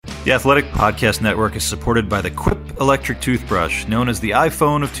The Athletic Podcast Network is supported by the Quip electric toothbrush, known as the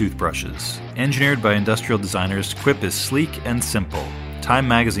iPhone of toothbrushes. Engineered by industrial designers, Quip is sleek and simple. Time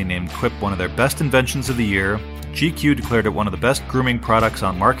magazine named Quip one of their best inventions of the year. GQ declared it one of the best grooming products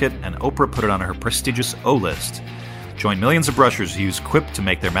on market, and Oprah put it on her prestigious O list. Join millions of brushers who use Quip to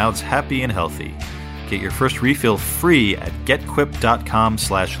make their mouths happy and healthy. Get your first refill free at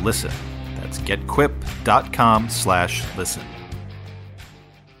getquip.com/listen. That's getquip.com/listen.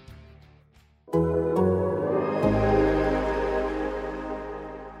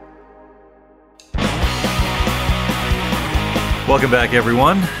 Welcome back,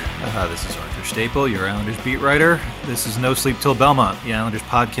 everyone. This is Arthur Staple, your Islanders beat writer. This is No Sleep Till Belmont, the Islanders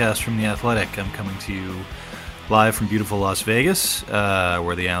podcast from The Athletic. I'm coming to you live from beautiful Las Vegas,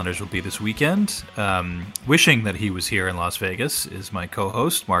 where the Islanders will be this weekend. Wishing that he was here in Las Vegas is my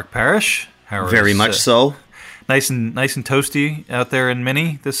co-host, Mark Parrish. Very much so. Nice and toasty out there in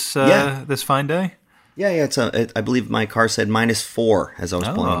Minnie this fine day. Yeah. I believe my car said -4 as I was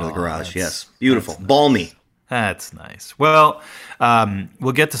pulling into the garage. Yes, beautiful, balmy. That's nice. Well,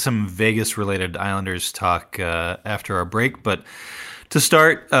 we'll get to some Vegas-related Islanders talk after our break, but to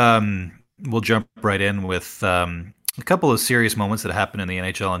start, we'll jump right in with a couple of serious moments that happened in the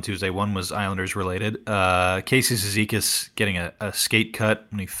NHL on Tuesday. One was Islanders-related. Casey Cizikas getting a skate cut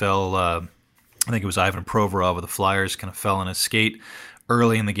when he fell. I think it was Ivan Provorov of the Flyers kind of fell in his skate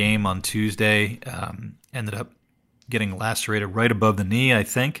early in the game on Tuesday. Ended up getting lacerated right above the knee, I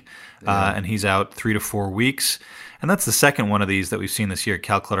think, and he's out 3 to 4 weeks. And that's the second one of these that we've seen this year.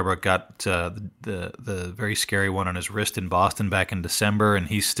 Cal Clutterbuck got the very scary one on his wrist in Boston back in December, and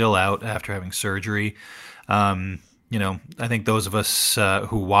he's still out after having surgery. I think those of us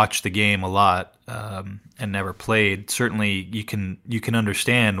who watch the game a lot and never played, certainly you can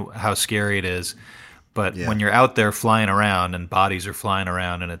understand how scary it is. But when you're out there flying around and bodies are flying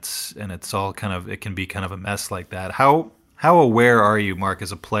around and it's all it can be kind of a mess like that. How aware are you, Mark,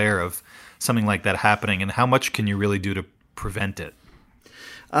 as a player of something like that happening, and how much can you really do to prevent it?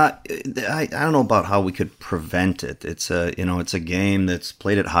 I don't know about how we could prevent it. It's a game that's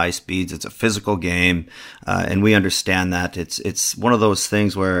played at high speeds. It's a physical game, and we understand that. It's one of those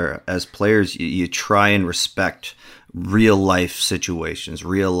things where, as players, you try and respect real life situations,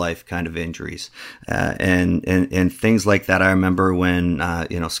 real life kind of injuries, and things like that. I remember when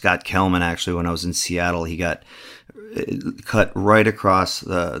Scott Kelman, actually, when I was in Seattle, he got cut right across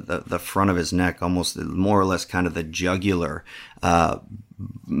the front of his neck, almost more or less kind of the jugular,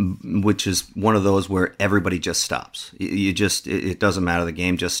 which is one of those where everybody just stops. It doesn't matter. The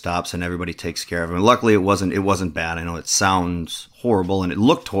game just stops and everybody takes care of him. And luckily, it wasn't bad. I know it sounds horrible and it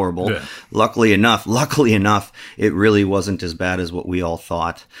looked horrible. Yeah. Luckily enough, it really wasn't as bad as what we all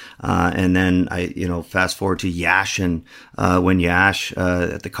thought. And then fast forward to Yashin, when Yash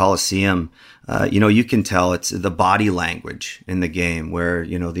at the Coliseum. You can tell it's the body language in the game where,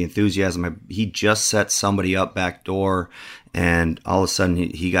 the enthusiasm. He just set somebody up back door, and all of a sudden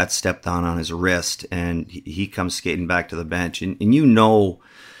he got stepped on his wrist, and he comes skating back to the bench. And when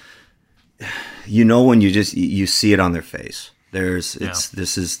you see it on their face. This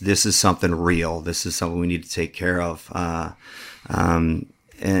is something real. This is something we need to take care of. And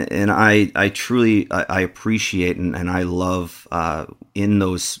I truly appreciate and I love in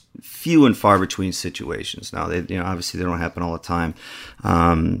those few and far between situations. Now, obviously they don't happen all the time.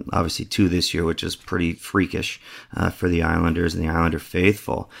 Obviously 2 this year, which is pretty freakish for the Islanders and the Islander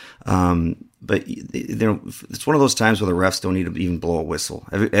faithful. But it's one of those times where the refs don't need to even blow a whistle.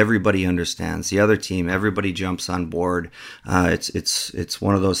 Everybody understands. The other team, everybody jumps on board. It's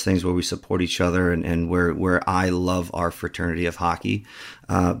one of those things where we support each other and where I love our fraternity of hockey.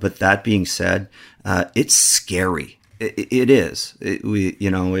 But that being said, it's scary. It is.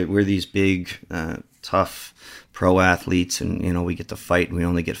 We're these big, tough pro athletes, and we get to fight and we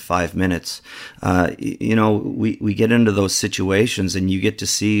only get 5 minutes. We get into those situations and you get to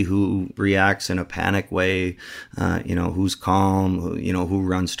see who reacts in a panic way, who's calm, who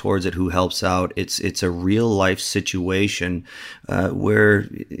runs towards it, who helps out. It's a real life situation where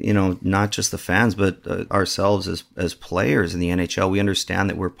not just the fans but ourselves as players in the NHL, we understand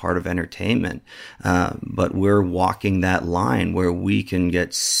that we're part of entertainment, but we're walking that line where we can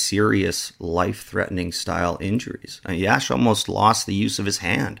get serious life-threatening style injuries. Yash almost lost the use of his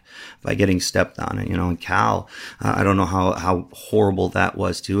hand by getting stepped on, and Cal, I don't know how horrible that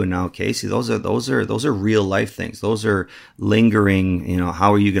was too. And now Casey, those are real life things. Those are lingering.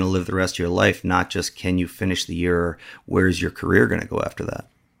 How are you going to live the rest of your life? Not just can you finish the year? Or where's your career going to go after that?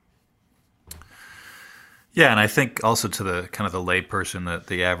 Yeah, and I think also to the kind of the layperson,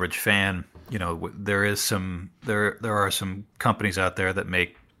 the average fan, there are some companies out there that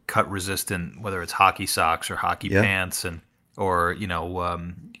make cut resistant, whether it's hockey socks or hockey pants, and or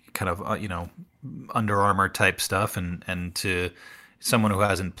kind of Under Armour type stuff, and to someone who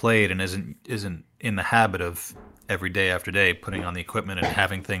hasn't played and isn't in the habit of every day after day putting on the equipment and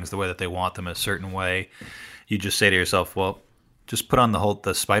having things the way that they want them a certain way, you just say to yourself, well, just put on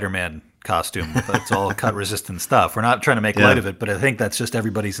the Spider-Man costume. It's all cut resistant stuff. We're not trying to make light of it, but I think that's just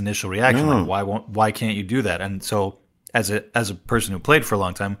everybody's initial reaction. No. Like, why can't you do that? And so as a person who played for a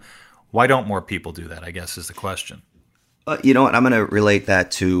long time, why don't more people do that, I guess, is the question. You know what? I'm going to relate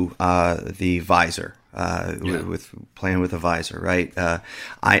that to the visor. With playing with a visor, right?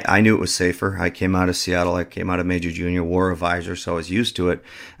 I knew it was safer. I came out of Seattle. I came out of Major Junior, wore a visor, so I was used to it.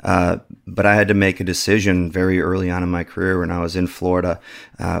 But I had to make a decision very early on in my career when I was in Florida,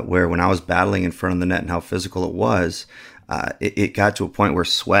 where when I was battling in front of the net and how physical it was, it got to a point where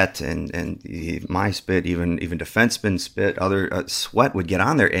sweat and my spit, even defenseman spit, other sweat would get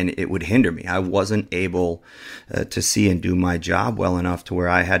on there, and it would hinder me. I wasn't able to see and do my job well enough to where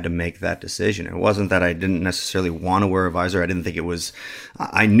I had to make that decision. It wasn't that I didn't necessarily want to wear a visor. I didn't think it was.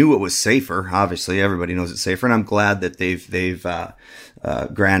 I knew it was safer. Obviously, everybody knows it's safer, and I'm glad that they've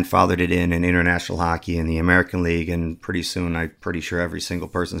grandfathered it in international hockey and the American League, and pretty soon I'm pretty sure every single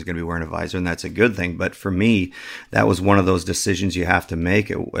person is going to be wearing a visor, and that's a good thing. But for me, that was one of those decisions you have to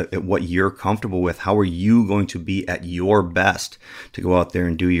make at what you're comfortable with. How are you going to be at your best to go out there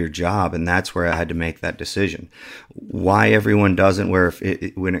and do your job? And that's where I had to make that decision. Why everyone doesn't,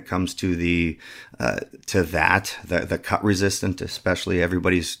 when it comes to the cut resistant, especially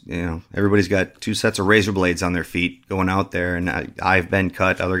everybody's got two sets of razor blades on their feet going out there, and I've been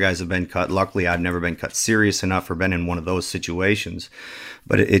cut, other guys have been cut. Luckily, I've never been cut serious enough or been in one of those situations.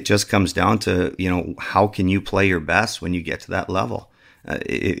 But it just comes down to, how can you play your best when you get to that level?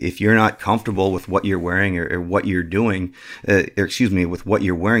 If you're not comfortable with what you're wearing or what you're doing, with what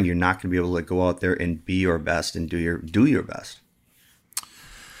you're wearing, you're not going to be able to go out there and be your best and do your best.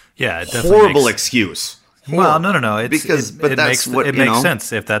 Yeah, it horrible excuse. Well, no. It makes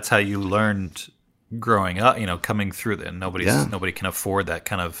sense if that's how you learned growing up. Coming through that, nobody can afford that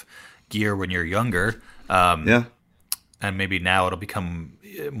kind of gear when you're younger. And maybe now it'll become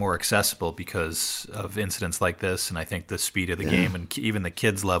more accessible because of incidents like this. And I think the speed of the game and even the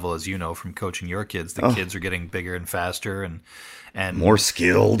kids level, as you know from coaching your kids, kids are getting bigger and faster and more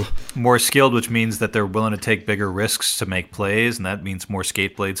skilled, which means that they're willing to take bigger risks to make plays. And that means more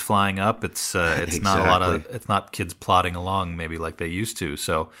skate blades flying up. It's not it's not kids plodding along maybe like they used to.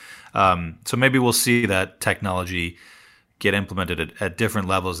 So maybe we'll see that technology get implemented at different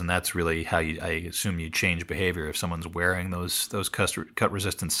levels, and that's really how I assume you change behavior. If someone's wearing those cut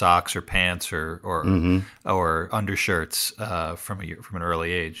resistant socks or pants or undershirts from an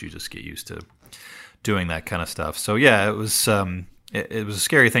early age, you just get used to doing that kind of stuff. So yeah, it was a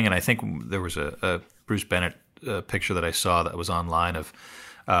scary thing, and I think there was a Bruce Bennett picture that I saw that was online of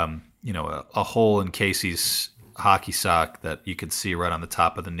a hole in Casey's hockey sock that you could see right on the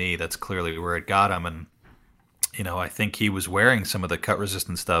top of the knee. That's clearly where it got him, and I think he was wearing some of the cut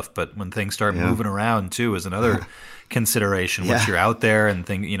resistant stuff, but when things start moving around too is another consideration. Once you're out there and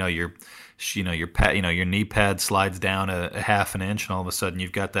your knee pad slides down a half an inch, and all of a sudden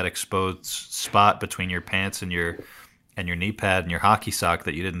you've got that exposed spot between your pants and your knee pad and your hockey sock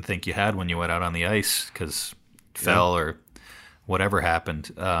that you didn't think you had when you went out on the ice because it fell or whatever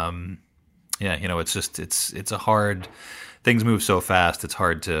happened. It's a hard. Things move so fast. It's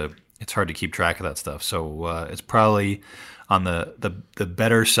hard to keep track of that stuff. So it's probably on the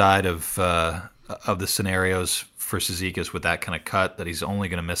better side of the scenarios for Cizikas with that kind of cut that he's only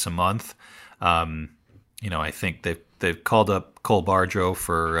going to miss a month. I think they've called up Cole Bardreau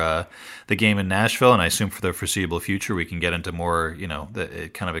for the game in Nashville, and I assume for the foreseeable future we can get into more.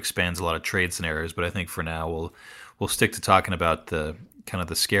 It kind of expands a lot of trade scenarios, but I think for now we'll stick to talking about the kind of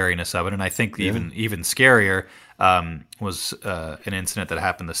the scariness of it. And I think even scarier was an incident that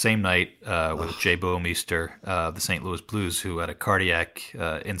happened the same night with Jay Boemeister of the St. Louis Blues, who had a cardiac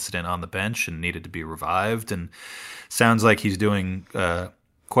incident on the bench and needed to be revived. And sounds like he's doing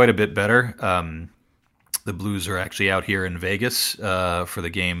quite a bit better. The Blues are actually out here in Vegas for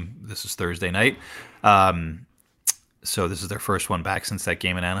the game. This is Thursday night. So this is their first one back since that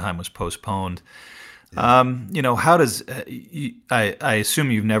game in Anaheim was postponed. How does I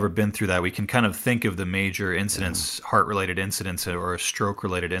assume you've never been through that. We can kind of think of the major incidents, heart-related incidents or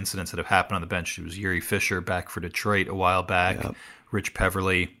stroke-related incidents that have happened on the bench. It was Yuri Fisher back for Detroit a while back, Rich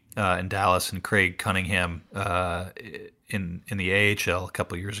Peverley in Dallas, and Craig Cunningham in the AHL a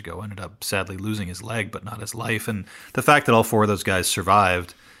couple of years ago ended up sadly losing his leg, but not his life. And the fact that all four of those guys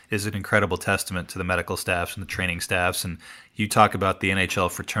survived is an incredible testament to the medical staffs and the training staffs. And you talk about the NHL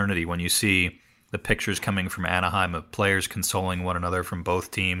fraternity when you see the pictures coming from Anaheim of players consoling one another from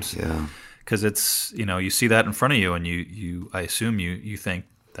both teams. Yeah. Because it's, you see that in front of you, and I assume you think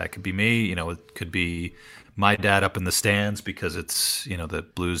that could be me. It could be my dad up in the stands because it's, the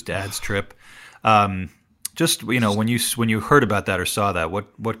Blues dad's trip. Just, when you heard about that or saw that,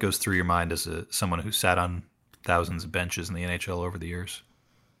 what goes through your mind as someone who sat on thousands of benches in the NHL over the years?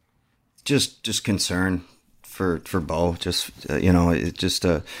 Just concern for Bo. Been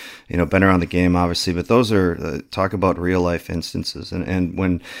around the game obviously, but those are talk about real life instances. And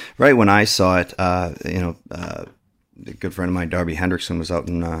when I saw it, a good friend of mine, Darby Hendrickson, was out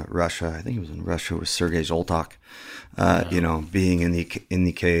in Russia. I think he was in Russia with Sergei Zoltak. Being in the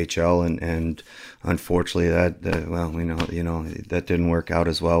KHL, and unfortunately that didn't work out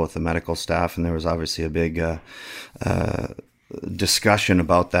as well with the medical staff, and there was obviously a big discussion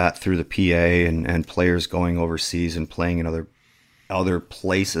about that through the PA and players going overseas and playing in other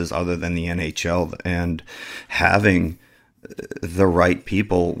places other than the NHL and having the right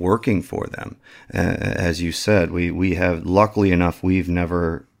people working for them. As you said, we have, luckily enough,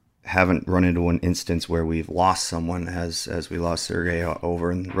 haven't run into an instance where we've lost someone as we lost Sergei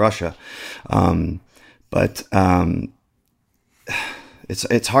over in Russia. But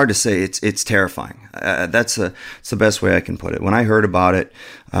it's hard to say. It's terrifying. That's the best way I can put it. When I heard about it,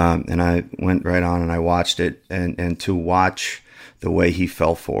 and I went right on and I watched it, and to watch the way he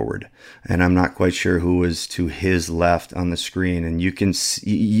fell forward, and I'm not quite sure who was to his left on the screen, and you can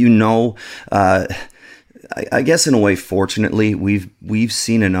see, I guess in a way, fortunately, we've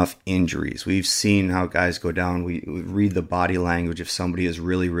seen enough injuries. We've seen how guys go down. We read the body language if somebody is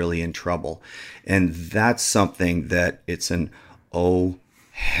really, really in trouble, and that's something that it's an oh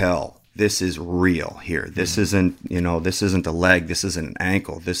hell. This is real here. This isn't a leg. This isn't an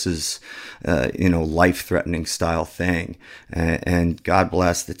ankle. This is, life-threatening style thing. And God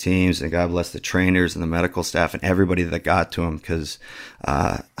bless the teams, and God bless the trainers and the medical staff and everybody that got to him. Because,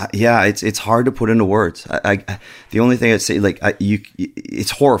 it's hard to put into words. The only thing I'd say,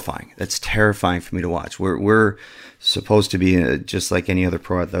 it's horrifying. That's terrifying for me to watch. We're supposed to be just like any other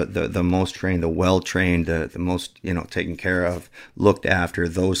pro, the most trained, the well-trained, the most, taken care of, looked after.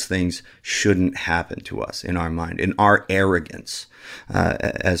 Those things shouldn't happen to us in our mind, in our arrogance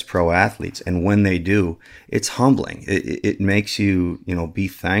as pro athletes. And when they do, it's humbling. It makes you, be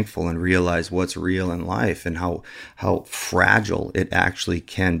thankful and realize what's real in life and how fragile it actually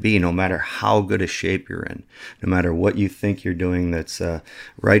can be, no matter how good a shape you're in, no matter what you think you're doing that's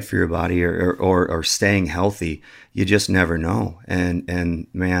right for your body or staying healthy. You just never know. And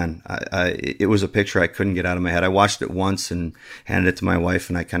man, it was a picture I couldn't get out of my head. I watched it once and handed it to my wife,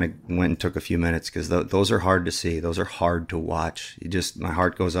 and I kind of went and took a few minutes because those are hard to see. Those are hard to watch. My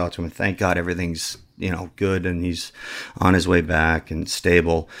heart goes out to him, and thank God everything's, good, and he's on his way back and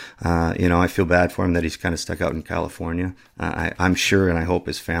stable. I feel bad for him that he's kind of stuck out in California. I'm sure, and I hope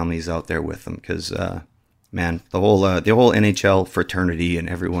his family's out there with him because, man, the whole NHL fraternity and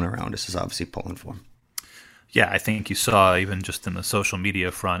everyone around us is obviously pulling for him. Yeah, I think you saw even just in the social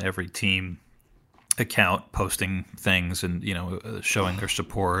media front, every team account posting things and showing their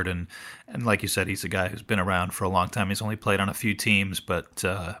support, and like you said, he's a guy who's been around for a long time. He's only played on a few teams, but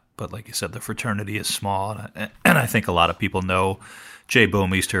like you said, the fraternity is small, and I think a lot of people know Jay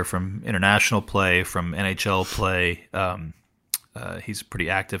Bouwmeester from international play, from NHL play. He's pretty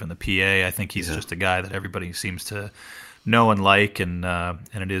active in the PA. I think he's just a guy that everybody seems to know and like, and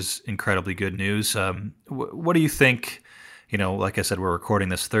it is incredibly good news. What do you think? Like I said, we're recording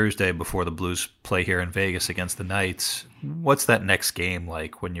this Thursday before the Blues play here in Vegas against the Knights. What's that next game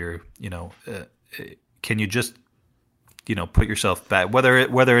like when you're, can you just, put yourself back,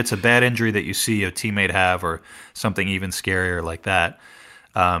 whether it's a bad injury that you see a teammate have or something even scarier like that?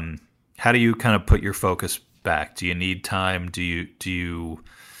 How do you kind of put your focus back? Do you need time? Do you?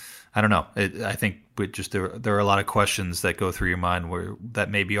 I don't know. I think there are a lot of questions that go through your mind that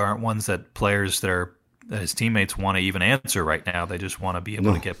maybe aren't ones that players that his teammates want to even answer right now. They just want to be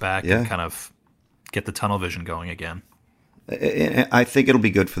able to get back and kind of get the tunnel vision going again. I think it'll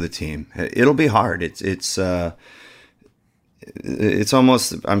be good for the team. It'll be hard. It's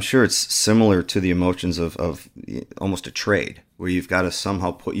almost, I'm sure it's similar to the emotions of almost a trade, where you've got to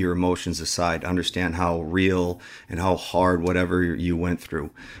somehow put your emotions aside, understand how real and how hard whatever you went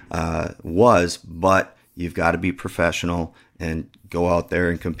through was, but you've got to be professional and go out there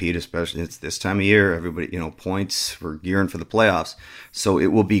and compete, especially it's this time of year. Everybody, points, we're gearing for the playoffs. So it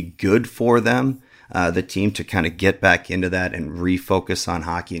will be good for them. the team to kind of get back into that and refocus on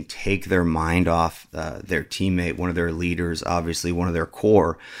hockey and take their mind off their teammate, one of their leaders, obviously one of their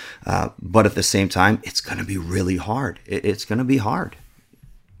core. But at the same time, it's going to be really hard. It's going to be hard.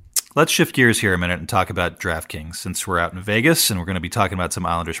 Let's shift gears here a minute and talk about DraftKings, since we're out in Vegas, and we're going to be talking about some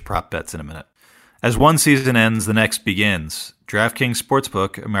Islanders prop bets in a minute. As one season ends, the next begins. DraftKings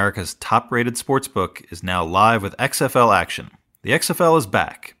Sportsbook, America's top-rated sportsbook, is now live with XFL action. The XFL is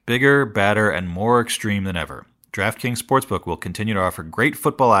back, bigger, badder, and more extreme than ever. DraftKings Sportsbook will continue to offer great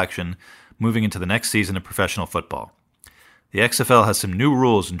football action moving into the next season of professional football. The XFL has some new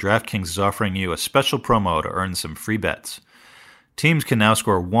rules, and DraftKings is offering you a special promo to earn some free bets. Teams can now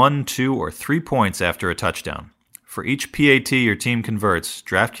score 1, 2, or 3 points after a touchdown. For each PAT your team converts,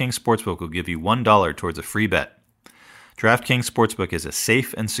 DraftKings Sportsbook will give you $1 towards a free bet. DraftKings Sportsbook is a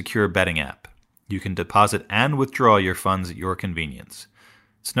safe and secure betting app. You can deposit and withdraw your funds at your convenience.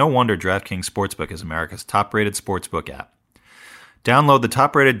 It's no wonder DraftKings Sportsbook is America's top-rated sportsbook app. Download the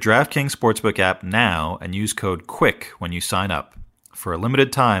top-rated DraftKings Sportsbook app now and use code QUICK when you sign up. For a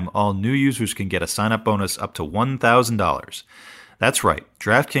limited time, all new users can get a sign-up bonus up to $1,000. That's right,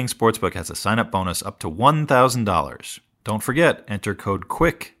 DraftKings Sportsbook has a sign-up bonus up to $1,000. Don't forget, enter code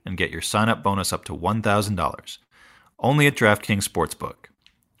QUICK and get your sign-up bonus up to $1,000. Only at DraftKings Sportsbook.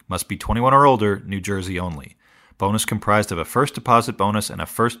 Must be 21 or older, New Jersey only. Bonus comprised of a first deposit bonus and a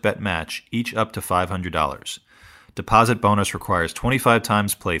first bet match, each up to $500. Deposit bonus requires 25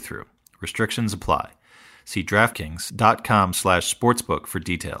 times playthrough. Restrictions apply. See DraftKings.com/sportsbook for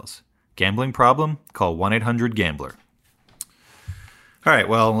details. Gambling problem? Call 1-800-GAMBLER. All right,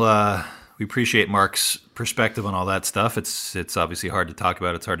 well, we appreciate Mark's perspective on all that stuff. It's obviously hard to talk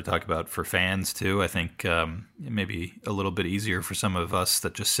about. It's hard to talk about for fans, too. I think it may be a little bit easier for some of us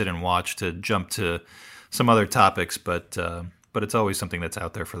that just sit and watch to jump to some other topics, but it's always something that's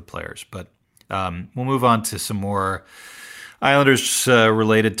out there for the players. But we'll move on to some more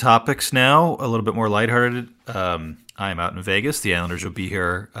Islanders-related topics now, a little bit more lighthearted. I am out in Vegas. The Islanders will be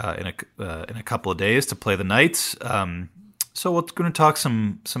here in a couple of days to play the Knights. So we're going to talk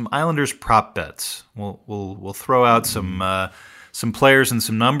some Islanders prop bets. We'll throw out some players and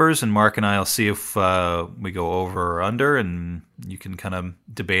some numbers, and Mark and I will see if we go over or under, and you can kind of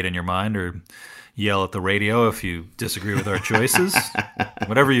debate in your mind or yell at the radio if you disagree with our choices,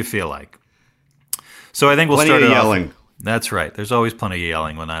 whatever you feel like. So I think we'll start it off. Yelling. That's right. There's always plenty of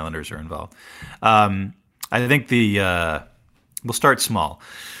yelling when Islanders are involved. I think we'll start small.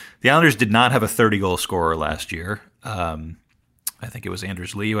 The Islanders did not have a 30-goal scorer last year. I think it was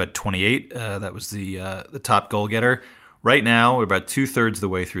Anders Lee who had 28. That was the top goal getter. Right now, we're about two-thirds of the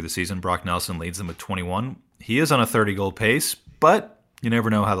way through the season. Brock Nelson leads them with 21. He is on a 30-goal pace, but you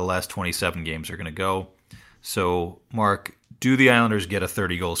never know how the last 27 games are going to go. So, Mark, do the Islanders get a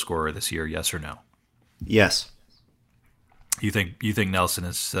 30-goal scorer this year, yes or no? Yes. You think Nelson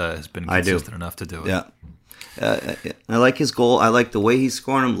has been consistent enough to do it? Yeah. I like his goal. I like the way he's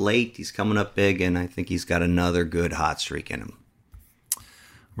scoring them late. He's coming up big, and I think he's got another good hot streak in him.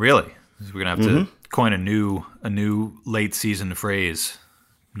 Really? We're gonna have to coin a new late season phrase.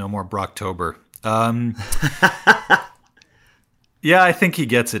 No more Brocktober. Yeah, I think he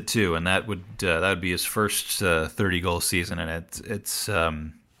gets it too, and that would be his first 30-goal season, and it's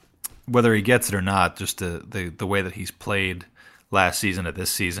whether he gets it or not, just the way that he's played last season to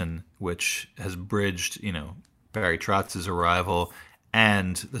this season, which has bridged, Barry Trotz's arrival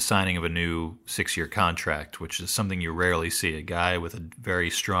and the signing of a new 6-year contract, which is something you rarely see. A guy with a very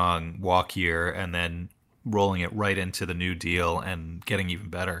strong walk year and then rolling it right into the new deal and getting even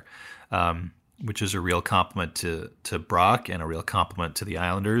better, which is a real compliment to Brock and a real compliment to the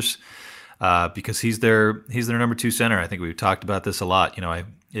Islanders, because he's their number 2 center. I think we've talked about this a lot.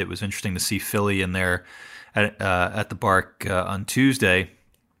 It was interesting to see Philly in there at the Bark on Tuesday.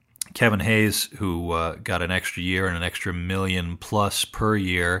 Kevin Hayes, who got an extra year and an extra $1 million plus per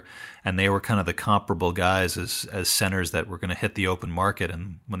year, and they were kind of the comparable guys as centers that were going to hit the open market.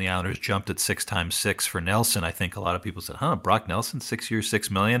 And when the Islanders jumped at 6x6 for Nelson, I think a lot of people said, Brock Nelson, 6 years,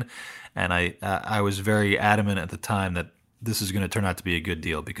 $6 million? And I was very adamant at the time that this is going to turn out to be a good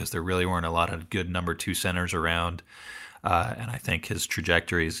deal because there really weren't a lot of good number 2 centers around. And I think his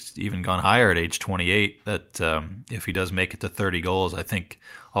trajectory has even gone higher at age 28, that if he does make it to 30 goals, I think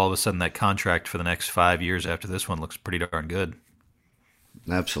all of a sudden that contract for the next 5 years after this one looks pretty darn good.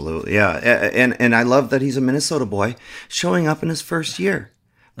 Absolutely, yeah. And I love that he's a Minnesota boy showing up in his first year.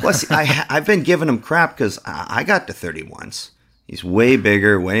 Plus, I've been giving him crap because I got to 30 once. He's way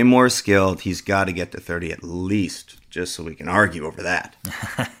bigger, way more skilled. He's got to get to 30 at least, just so we can argue over that.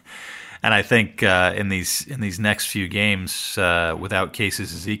 And I think in these next few games, without Casey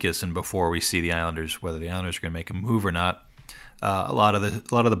Zizekas, and before we see the Islanders, whether the Islanders are going to make a move or not, a lot of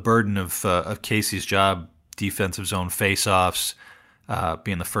the burden of Casey's job, defensive zone faceoffs,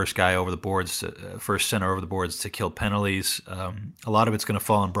 being the first guy over the boards, first center over the boards to kill penalties. A lot of it's going to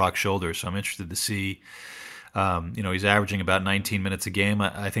fall on Brock's shoulders. So I'm interested to see. He's averaging about 19 minutes a game.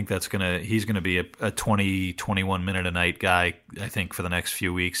 I think he's going to be a 20, 21 minute a night guy, I think, for the next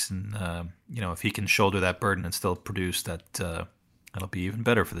few weeks. And, if he can shoulder that burden and still produce, that'll be even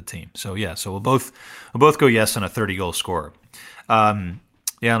better for the team. So, yeah, we'll both go yes on a 30-goal scorer.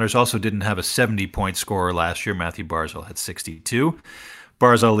 The Islanders also didn't have a 70-point scorer last year. Matthew Barzal had 62.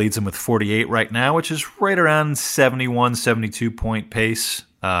 Barzal leads them with 48 right now, which is right around 71, 72-point pace.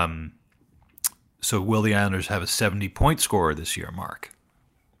 So will the Islanders have a 70-point scorer this year, Mark?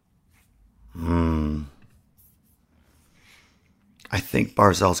 I think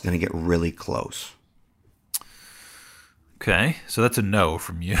Barzal's going to get really close. Okay, so that's a no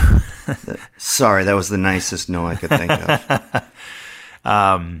from you. Sorry, that was the nicest no I could think of.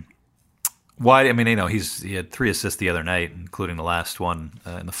 Why? I mean, he had 3 assists the other night, including the last one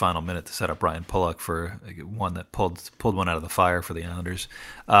in the final minute to set up Ryan Pulock for one that pulled one out of the fire for the Islanders.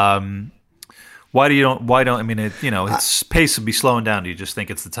 Why don't? I mean, its pace would be slowing down. Do you just think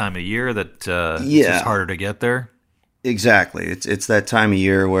it's the time of year that it's just harder to get there? Exactly. It's that time of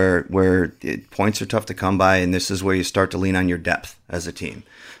year where points are tough to come by, and this is where you start to lean on your depth as a team.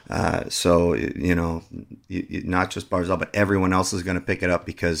 So not just Barzal, but everyone else is going to pick it up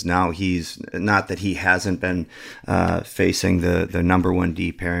because now he's not that he hasn't been facing the number one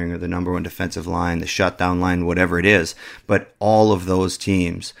D pairing or the number one defensive line, the shutdown line, whatever it is. But all of those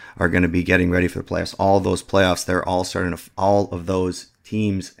teams are going to be getting ready for the playoffs. All those playoffs, all of those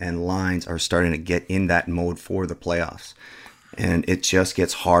teams and lines are starting to get in that mode for the playoffs. And it just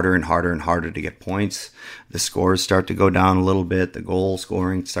gets harder and harder and harder to get points. The scores start to go down a little bit. The goal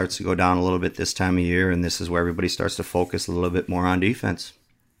scoring starts to go down a little bit this time of year. And this is where everybody starts to focus a little bit more on defense.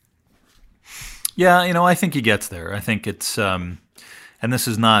 Yeah, I think he gets there. I think it's, and this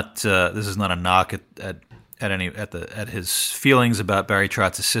is not a knock at his feelings about Barry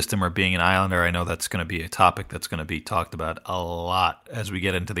Trotz's system or being an Islander. I know that's going to be a topic that's going to be talked about a lot as we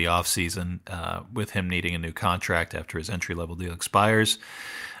get into the offseason with him needing a new contract after his entry-level deal expires.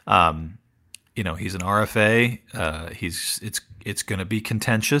 He's an RFA. It's going to be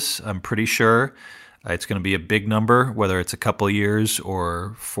contentious, I'm pretty sure. It's going to be a big number, whether it's a couple of years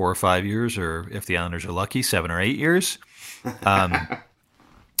or 4 or 5 years, or if the Islanders are lucky, 7 or 8 years.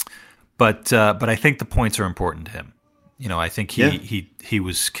 But I think the points are important to him. I think he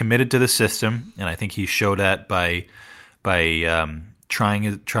was committed to the system, and I think he showed that by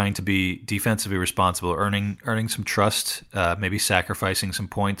trying to be defensively responsible, earning some trust, maybe sacrificing some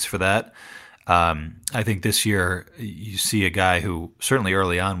points for that. I think this year you see a guy who certainly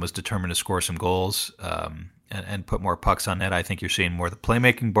early on was determined to score some goals and put more pucks on net. I think you're seeing more of the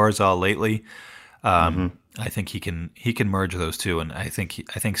playmaking Barzal lately. I think he can merge those two, and I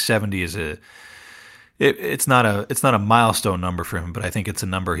think 70 is it's not a milestone number for him, but I think it's a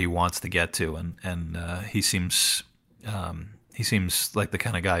number he wants to get to, and he seems like the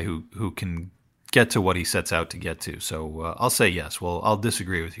kind of guy who can get to what he sets out to get to. So I'll say yes. Well, I'll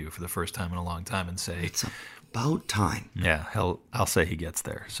disagree with you for the first time in a long time and say it's about time. Yeah, I'll say he gets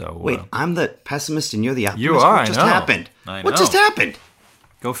there. So wait, I'm the pessimist and you're the optimist. You are. What just happened? I know. What just happened?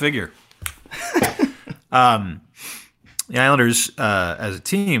 Go figure. The Islanders, as a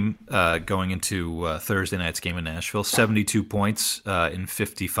team, going into Thursday night's game in Nashville, 72 points in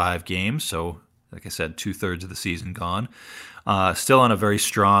 55 games. So, like I said, 2/3 of the season gone. Still on a very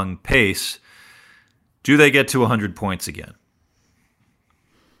strong pace. Do they get to 100 points again?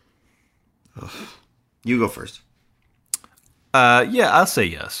 You go first. Yeah, I'll say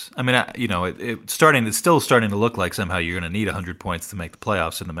yes. I mean, it's still starting to look like somehow you're going to need 100 points to make the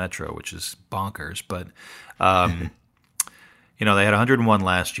playoffs in the Metro, which is bonkers. But they had 101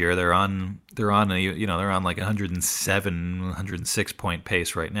 last year. They're on like 107, 106 point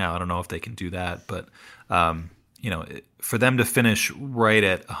pace right now. I don't know if they can do that, but for them to finish right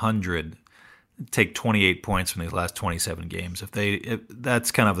at 100. Take 28 points from these last 27 games.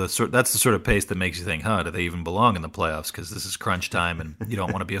 That's the sort of pace that makes you think, do they even belong in the playoffs? Because this is crunch time, and you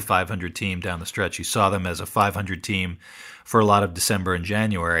don't want to be a 500 team down the stretch. You saw them as a 500 team for a lot of December and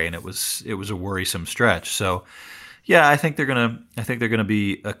January, and it was a worrisome stretch. So, yeah, I think they're gonna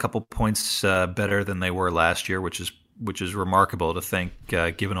be a couple points better than they were last year, which is remarkable to think,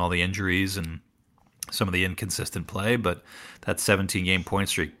 given all the injuries and some of the inconsistent play. But that 17-game point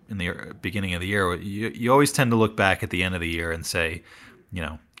streak in the beginning of the year, you always tend to look back at the end of the year and say,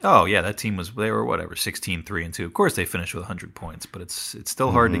 oh yeah, that team they were whatever 16-3-2. Of course, they finished with 100 points, but it's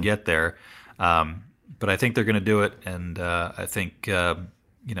still hard to get there. But I think they're going to do it, and I think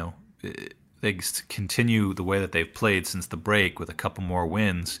they continue the way that they've played since the break with a couple more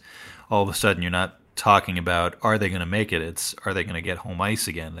wins. All of a sudden, you're not talking about are they going to make it? It's are they going to get home ice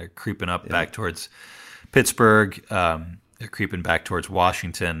again? They're creeping up back towards Pittsburgh. They're creeping back towards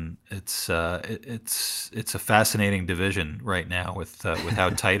Washington. It's a fascinating division right now with how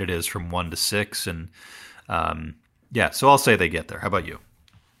tight it is from 1 to 6, and so I'll say they get there. How about you?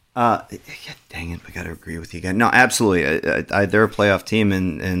 Dang it, I got to agree with you again. No, absolutely. They're a playoff team,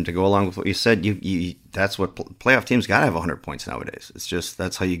 and to go along with what you said, you that's what playoff teams got to have 100 points nowadays. It's just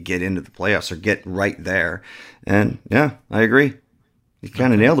that's how you get into the playoffs or get right there. And yeah, I agree. You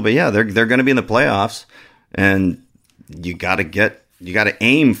kind of nailed it. But yeah, they're going to be in the playoffs, and you got to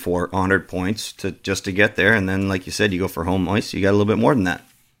aim for 100 points to get there. And then, like you said, you go for home ice, you got a little bit more than that.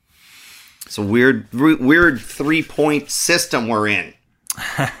 It's a weird 3-point system we're in.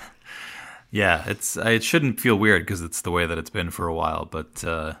 Yeah, it shouldn't feel weird because it's the way that it's been for a while. But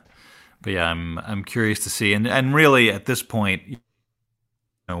yeah, I'm curious to see. And really, at this point,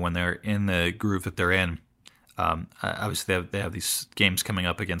 when they're in the groove that they're in, obviously they have these games coming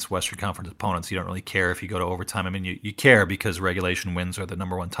up against Western Conference opponents. You don't really care if you go to overtime. I mean, you care because regulation wins are the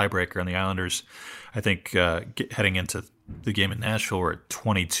number one tiebreaker. And the Islanders, I think, heading into the game in Nashville, were at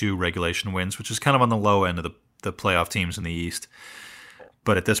 22 regulation wins, which is kind of on the low end of the playoff teams in the East.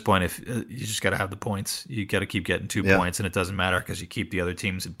 But at this point, if you just got to have the points, you got to keep getting 2 points, and it doesn't matter because you keep the other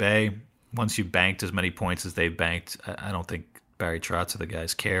teams at bay. Once you've banked as many points as they've banked, I don't think Barry Trotz or the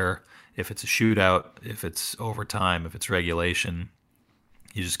guys care if it's a shootout, if it's overtime, if it's regulation.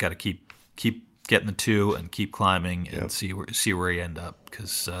 You just got to keep getting the 2 and keep climbing and see where you end up.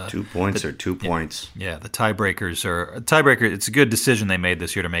 Because 2 points are 2 points. Yeah, the tiebreakers are a tiebreaker. It's a good decision they made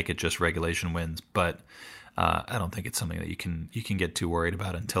this year to make it just regulation wins, but. I don't think it's something that you can get too worried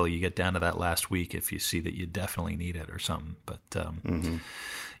about until you get down to that last week if you see that you definitely need it or something. But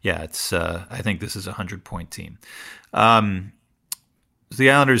yeah, it's I think this is a 100-point team. The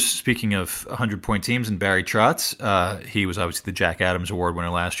Islanders, speaking of 100-point teams, and Barry Trotz, he was obviously the Jack Adams Award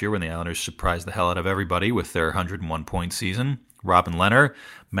winner last year when the Islanders surprised the hell out of everybody with their 101-point season. Robin Lehner,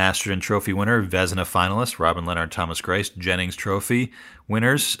 Masterton Trophy winner, Vezina finalist. Robin Lehner and Thomas Greiss, Jennings Trophy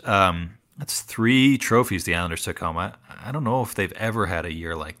winners. That's 3 trophies the Islanders took home. I don't know if they've ever had a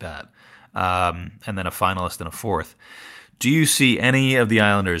year like that. And then a finalist and a 4th. Do you see any of the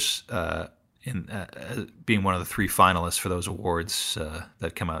Islanders in being one of the 3 finalists for those awards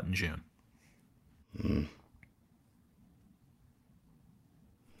that come out in June?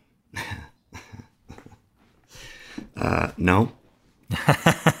 No.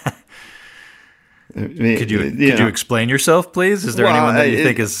 Could you explain yourself, please? Is there anyone that you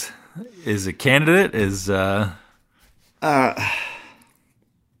think is a candidate? I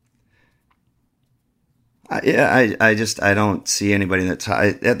don't see anybody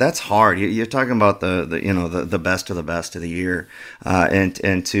that's hard. You're talking about the best of the best of the year,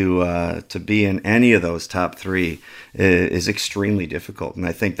 and to be in any of those top 3 is extremely difficult. And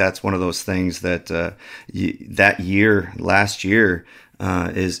I think that's one of those things that last year.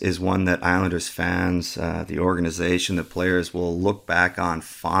 Is one that Islanders fans, the organization, the players will look back on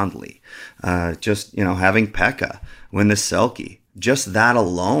fondly. Just having Pekka win the Selke, just that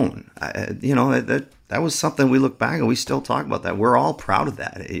alone, that was something we look back and we still talk about that. We're all proud of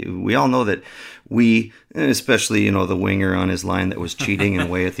that. We all know that we, especially the winger on his line that was cheating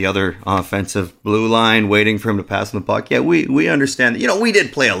away at the other offensive blue line, waiting for him to pass him the puck. Yeah, we understand that. We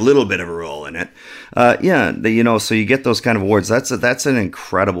did play a little bit of a role in it. So you get those kind of awards. That's an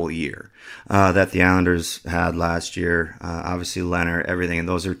incredible year that the Islanders had last year. Obviously, Leonard, everything, and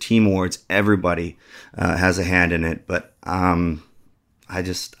those are team awards. Everybody has a hand in it, but I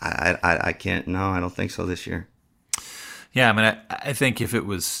can't. No, I don't think so this year. Yeah, I mean, I think if it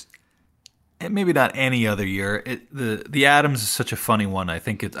was maybe not any other year, the Adams is such a funny one. I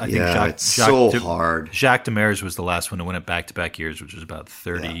think it's so hard. Jacques Demers was the last one to win it back-to-back years, which was about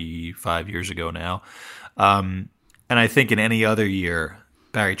 35 years ago now. And I think in any other year,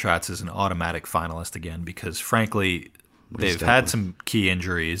 Barry Trotz is an automatic finalist again because, frankly, they've had some key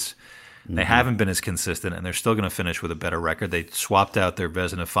injuries. They haven't been as consistent, and they're still going to finish with a better record. They swapped out their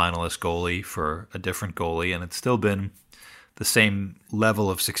Vezina finalist goalie for a different goalie, and it's still been the same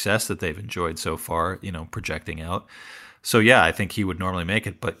level of success that they've enjoyed so far, projecting out. So, yeah, I think he would normally make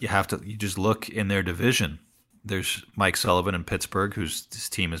it, but you just look in their division. There's Mike Sullivan in Pittsburgh, his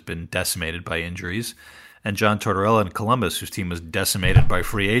team has been decimated by injuries, and John Tortorella in Columbus, whose team was decimated by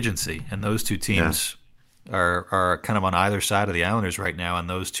free agency. And those 2 teams are kind of on either side of the Islanders right now, and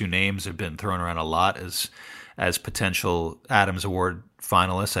those two names have been thrown around a lot as potential Adams Award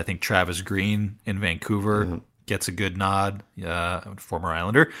finalists. I think Travis Green in Vancouver gets a good nod, former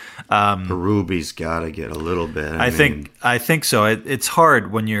Islander. Berube's got to get a little bit. I think so. It's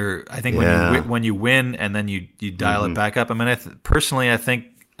hard when you're. I think when you win and then you dial it back up. I mean, personally, I think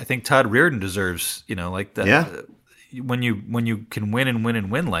Todd Reirden deserves, like that. Yeah. When you can win and win and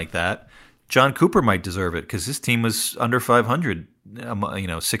win like that, John Cooper might deserve it because his team was under 500,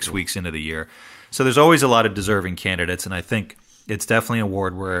 6 weeks into the year. So there's always a lot of deserving candidates, and I think it's definitely an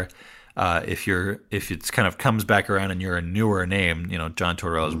award where if it's kind of comes back around and you're a newer name, John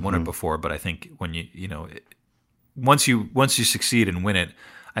Tortorella's won it before, but I think when once you succeed and win it,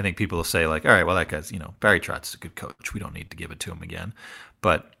 I think people will say like, all right, well that guy's Barry Trotz is a good coach. We don't need to give it to him again,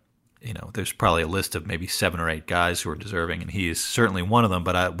 but. There's probably a list of maybe 7 or 8 guys who are deserving, and he is certainly one of them.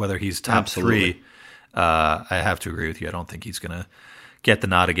 But whether he's top 3, I have to agree with you. I don't think he's going to get the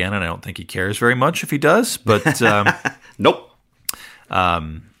nod again, and I don't think he cares very much if he does. But nope.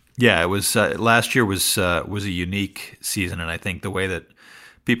 It was last year was a unique season, and I think the way that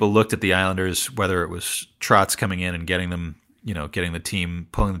people looked at the Islanders, whether it was Trotz coming in and getting them, getting the team,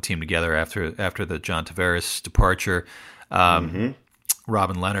 pulling the team together after the John Tavares departure.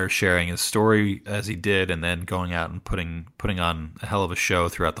 Robin Leonard sharing his story as he did, and then going out and putting on a hell of a show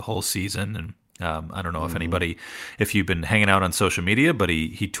throughout the whole season. And I don't know if you've been hanging out on social media, but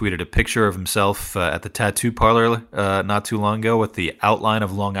he tweeted a picture of himself at the tattoo parlor not too long ago with the outline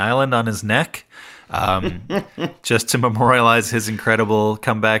of Long Island on his neck, just to memorialize his incredible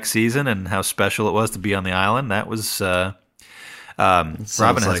comeback season and how special it was to be on the island. That was Robin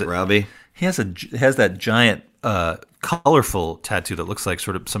has Robbie. He has that giant. Colorful tattoo that looks like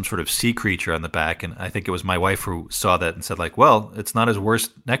some sort of sea creature on the back, and I think it was my wife who saw that and said like, well, it's not his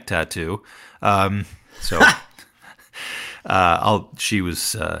worst neck tattoo. It's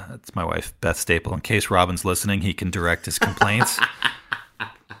my wife Beth Staple. In case Robin's listening, he can direct his complaints.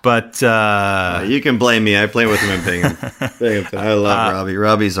 But you can blame me. I play with him in Binghamton. I love Robbie.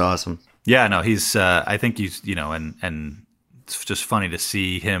 Robbie's awesome. Yeah, no, he's I think he's and it's just funny to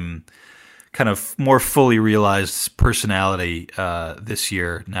see him kind of more fully realized personality this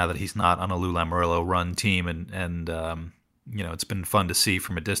year, now that he's not on a Lou Lamoriello run team, and it's been fun to see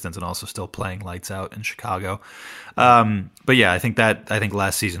from a distance, and also still playing lights out in Chicago. But yeah, I think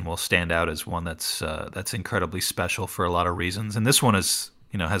last season will stand out as one that's incredibly special for a lot of reasons, and this one is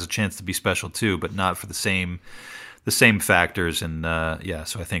has a chance to be special too, but not for the same factors. And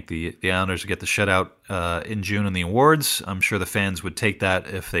so I think the Islanders get the shutout in June in the awards. I'm sure the fans would take that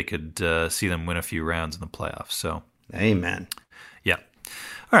if they could see them win a few rounds in the playoffs. So, amen. Yeah.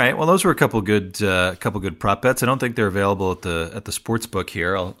 All right. Well, those were a couple good prop bets. I don't think they're available at the sports book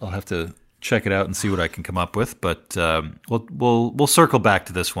here. I'll have to check it out and see what I can come up with. But we'll circle back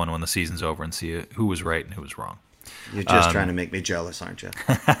to this one when the season's over and see who was right and who was wrong. You're just trying to make me jealous, aren't you?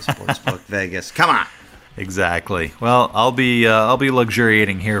 Sports book Vegas. Come on. Exactly. Well, I'll be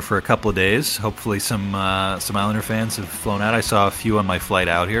luxuriating here for a couple of days. Hopefully, some Islander fans have flown out. I saw a few on my flight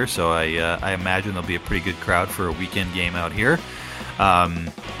out here, so I imagine there'll be a pretty good crowd for a weekend game out here.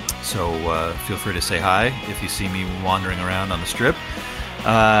 So feel free to say hi if you see me wandering around on the strip.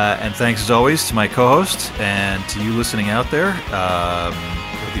 And thanks as always to my co-host and to you listening out there.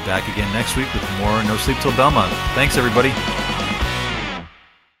 We'll be back again next week with more No Sleep Till Belmont. Thanks, everybody.